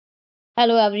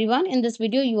Hello everyone, in this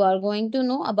video you are going to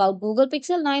know about Google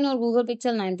Pixel 9 or Google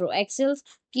Pixel 9 Pro XL's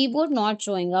keyboard not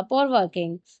showing up or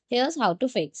working. Here's how to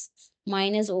fix.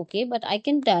 Mine is okay, but I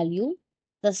can tell you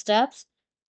the steps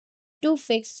to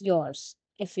fix yours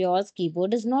if yours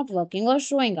keyboard is not working or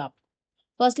showing up.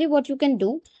 Firstly, what you can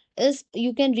do is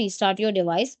you can restart your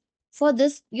device. For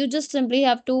this, you just simply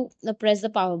have to press the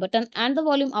power button and the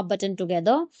volume up button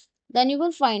together. Then you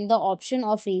will find the option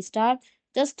of restart.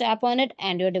 Just tap on it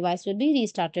and your device will be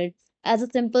restarted. As a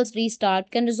simple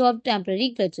restart can resolve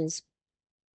temporary glitches.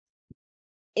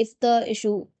 If the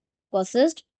issue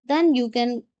persists, then you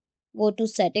can go to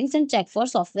settings and check for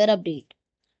software update.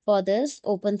 For this,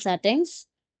 open settings,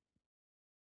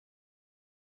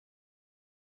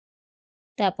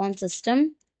 tap on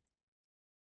system,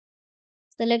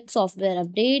 select software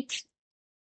updates.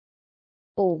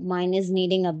 Oh, mine is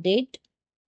needing update.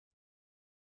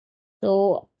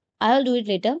 So I'll do it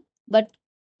later, but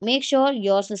make sure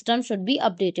your system should be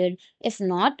updated. If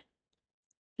not,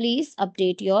 please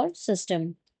update your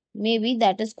system. Maybe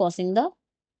that is causing the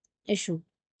issue.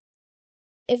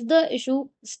 If the issue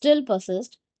still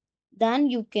persists, then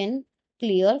you can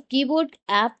clear keyboard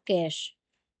app cache.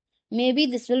 Maybe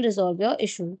this will resolve your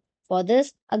issue. For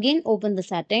this, again open the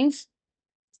settings.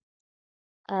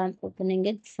 I'm opening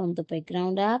it from the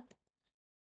background app.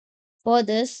 For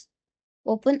this,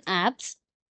 open apps,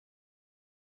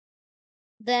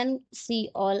 then see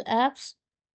all apps.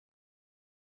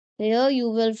 Here you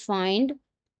will find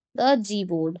the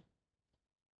Gboard,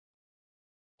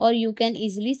 or you can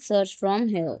easily search from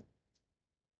here.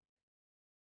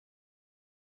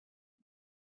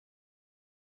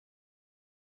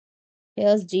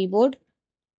 Here's Gboard.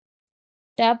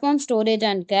 Tap on storage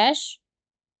and cache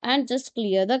and just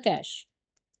clear the cache.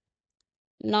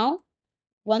 Now,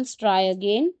 once try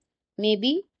again,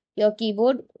 maybe your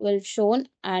keyboard will shown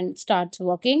and starts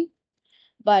working.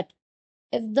 But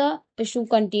if the issue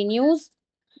continues,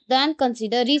 then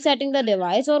consider resetting the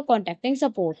device or contacting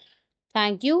support.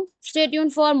 Thank you. Stay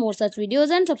tuned for more such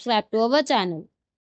videos and subscribe to our channel.